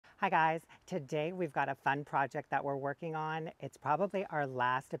Hi guys, today we've got a fun project that we're working on. It's probably our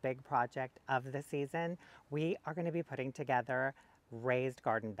last big project of the season. We are going to be putting together raised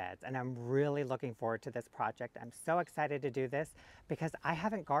garden beds and I'm really looking forward to this project. I'm so excited to do this because I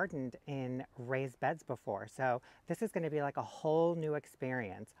haven't gardened in raised beds before. So this is going to be like a whole new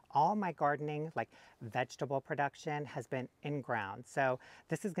experience. All my gardening, like vegetable production, has been in ground. So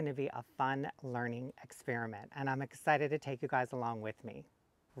this is going to be a fun learning experiment and I'm excited to take you guys along with me.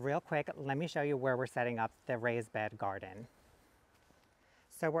 Real quick, let me show you where we're setting up the raised bed garden.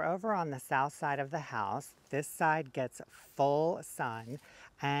 So we're over on the south side of the house. This side gets full sun,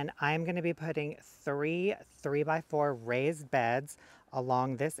 and I'm going to be putting three 3x4 raised beds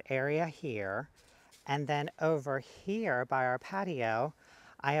along this area here. And then over here by our patio,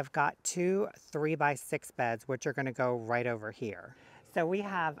 I have got two 3x6 beds, which are going to go right over here. So we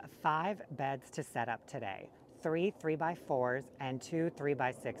have 5 beds to set up today. 3 3x4s and 2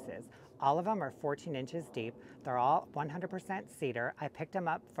 3x6s. All of them are 14 inches deep. They're all 100% cedar. I picked them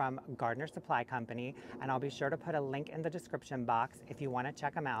up from Gardner Supply Company, and I'll be sure to put a link in the description box if you want to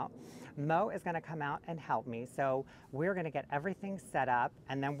check them out. Mo is going to come out and help me. So we're going to get everything set up,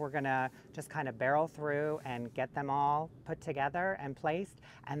 and then we're going to just kind of barrel through and get them all put together and placed.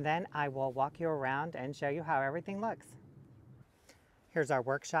 And then I will walk you around and show you how everything looks. Here's our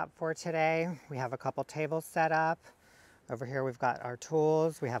workshop for today. We have a couple tables set up. Over here we've got our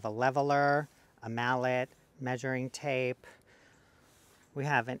tools. We have a leveler, a mallet, measuring tape. We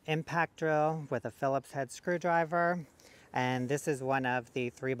have an impact drill with a Phillips head screwdriver. And this is one of the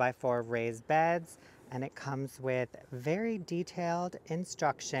 3x4 raised beds. And it comes with very detailed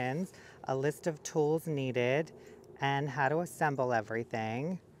instructions, a list of tools needed, and how to assemble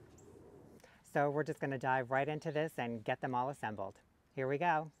everything. So we're just going to dive right into this and get them all assembled. Here we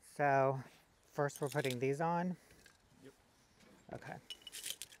go. So first we're putting these on. Yep. Okay.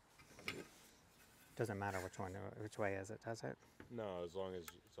 Doesn't matter which way is it, does it? No, as long as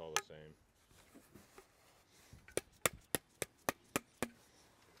it's all the same.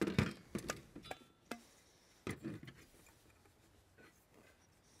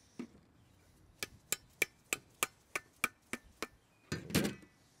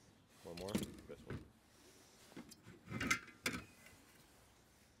 One more. This one.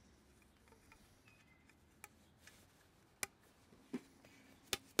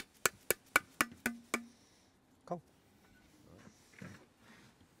 Cool.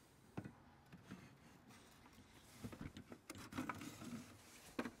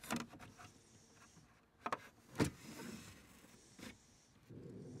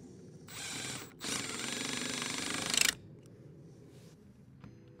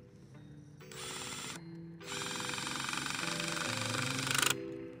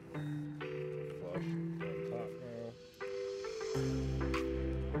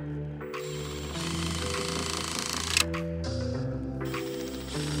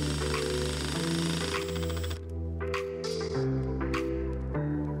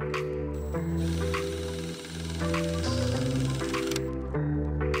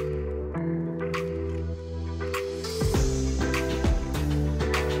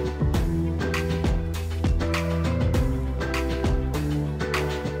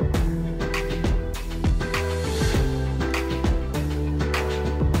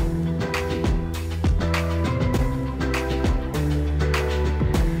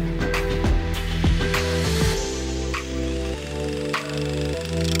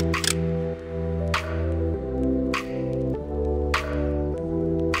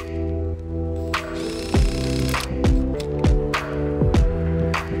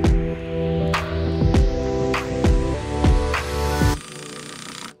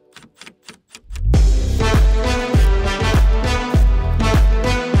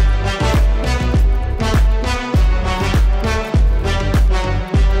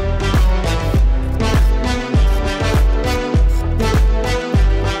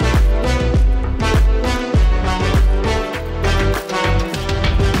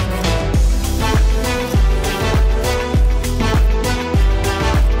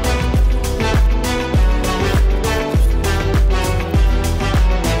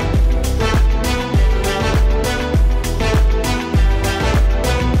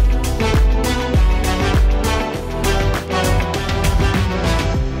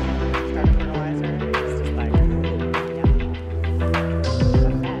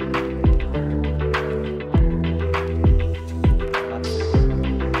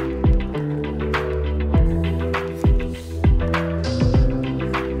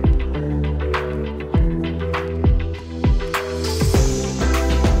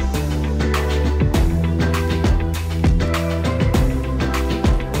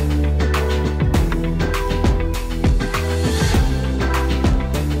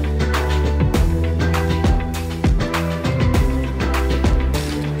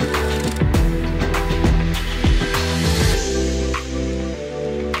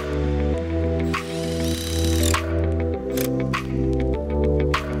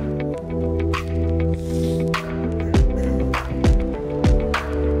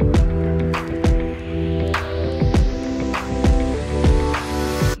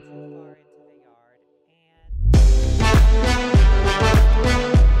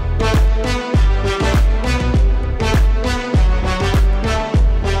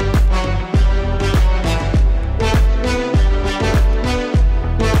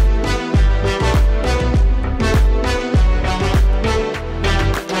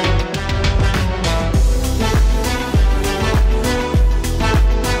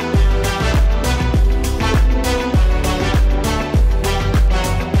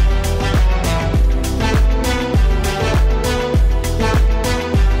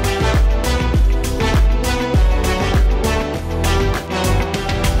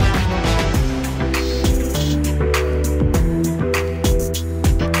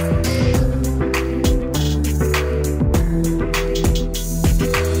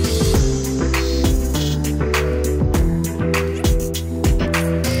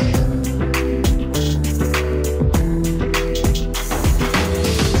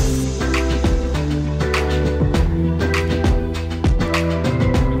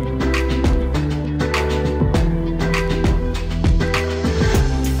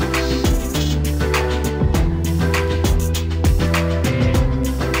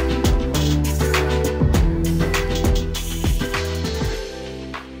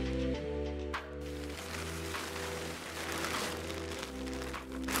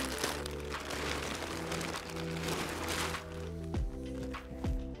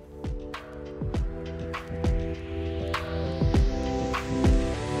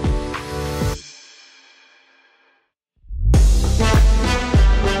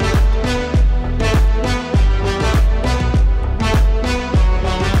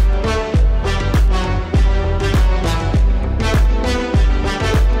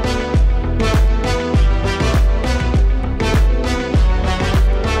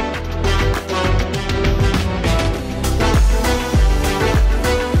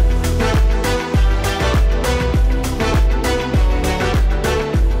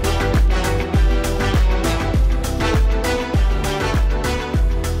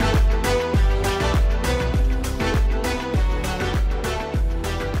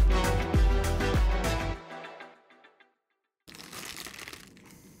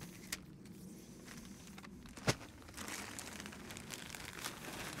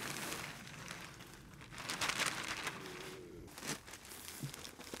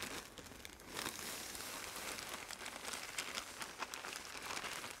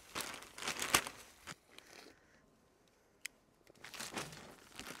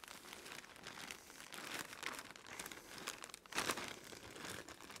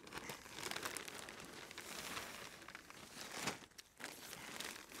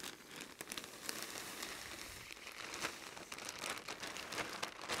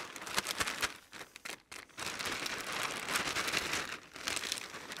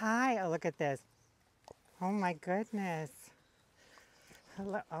 Hi, oh, look at this. Oh my goodness.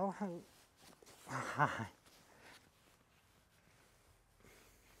 Hello, oh, hi.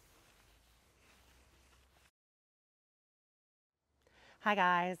 Hi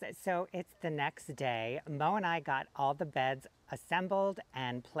guys, so it's the next day. Mo and I got all the beds assembled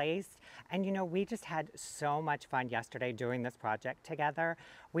and placed, and you know, we just had so much fun yesterday doing this project together.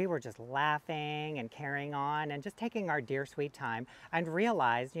 We were just laughing and carrying on and just taking our dear sweet time, and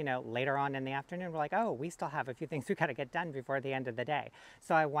realized, you know, later on in the afternoon, we're like, oh, we still have a few things we gotta get done before the end of the day.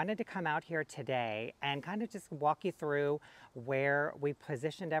 So I wanted to come out here today and kind of just walk you through where we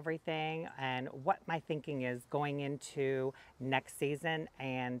positioned everything and what my thinking is going into next season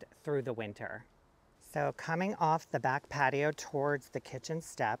and through the winter. So coming off the back patio towards the kitchen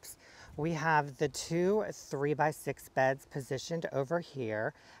steps, we have the two 3x6 beds positioned over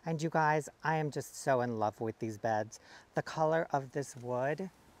here. And you guys, I am just so in love with these beds. The color of this wood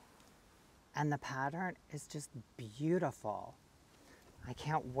and the pattern is just beautiful. I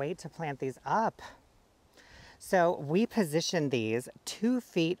can't wait to plant these up. So we position these 2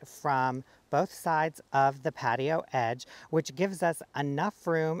 feet from both sides of the patio edge, which gives us enough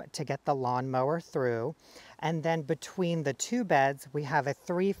room to get the lawnmower through. And then between the two beds, we have a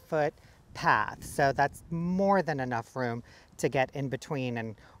 3-foot path. So that's more than enough room to get in between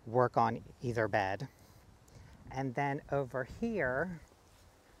and work on either bed. And then over here,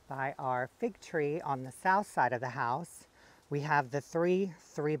 by our fig tree on the south side of the house, we have the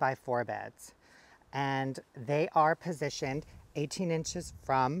 3x4 beds. And they are positioned 18 inches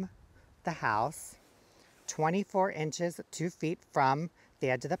from the house, 24 inches, 2 feet from the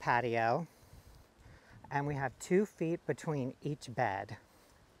edge of the patio, and we have 2 feet between each bed.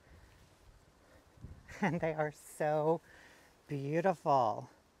 And they are so beautiful.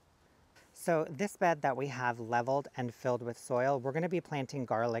 So this bed that we have leveled and filled with soil, we're going to be planting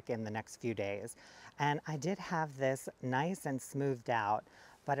garlic in the next few days. And I did have this nice and smoothed out,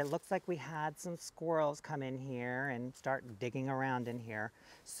 but it looks like we had some squirrels come in here and start digging around in here.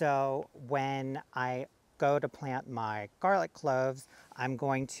 So when I go to plant my garlic cloves, I'm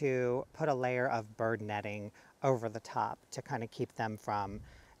going to put a layer of bird netting over the top to kind of keep them from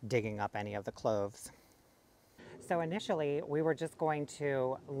digging up any of the cloves. So initially, we were just going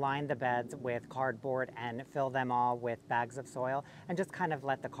to line the beds with cardboard and fill them all with bags of soil and just kind of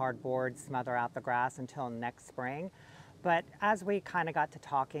let the cardboard smother out the grass until next spring. But as we kind of got to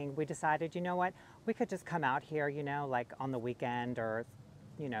talking, we decided, you know what, we could just come out here, you know, like on the weekend or,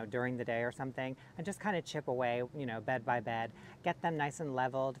 you know, during the day or something, and just kind of chip away, you know, bed by bed, get them nice and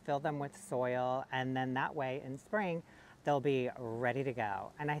leveled, fill them with soil, and then that way in spring, they'll be ready to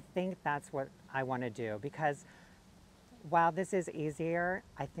go. And I think that's what I want to do, because while this is easier,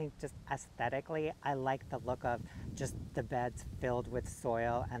 I think just aesthetically, I like the look of just the beds filled with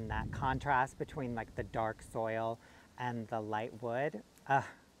soil and that contrast between like the dark soil and the light wood.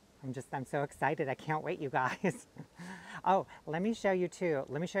 I'm so excited. I can't wait, you guys. Oh, let me show you too.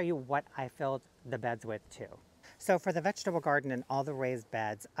 Let me show you what I filled the beds with too. So for the vegetable garden and all the raised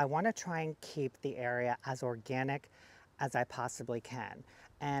beds, I want to try and keep the area as organic as I possibly can.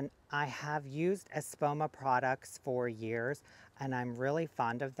 And I have used Espoma products for years, and I'm really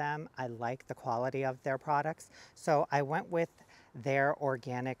fond of them. I like the quality of their products. So I went with their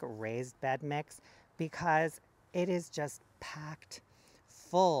organic raised bed mix because it is just packed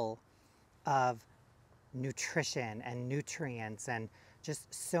full of nutrition and nutrients and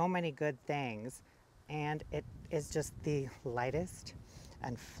just so many good things. And it is just the lightest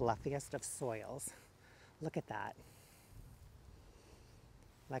and fluffiest of soils. Look at that.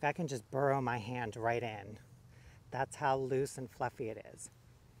 Like I can just burrow my hand right in. That's how loose and fluffy it is.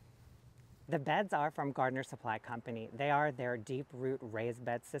 The beds are from Gardener Supply Company. They are their deep root raised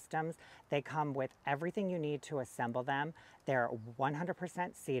bed systems. They come with everything you need to assemble them. They're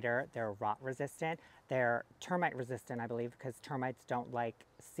 100% cedar, they're rot resistant, they're termite resistant, I believe, because termites don't like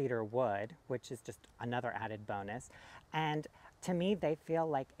cedar wood, which is just another added bonus. And to me, they feel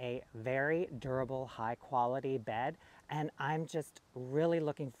like a very durable, high quality bed. And I'm just really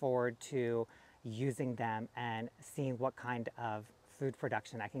looking forward to using them and seeing what kind of food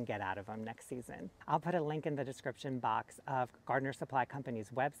production I can get out of them next season. I'll put a link in the description box of Gardener Supply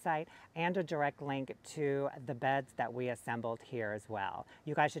Company's website and a direct link to the beds that we assembled here as well.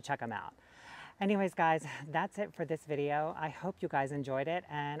 You guys should check them out. Anyways, guys, that's it for this video. I hope you guys enjoyed it,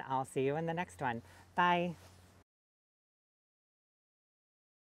 and I'll see you in the next one. Bye.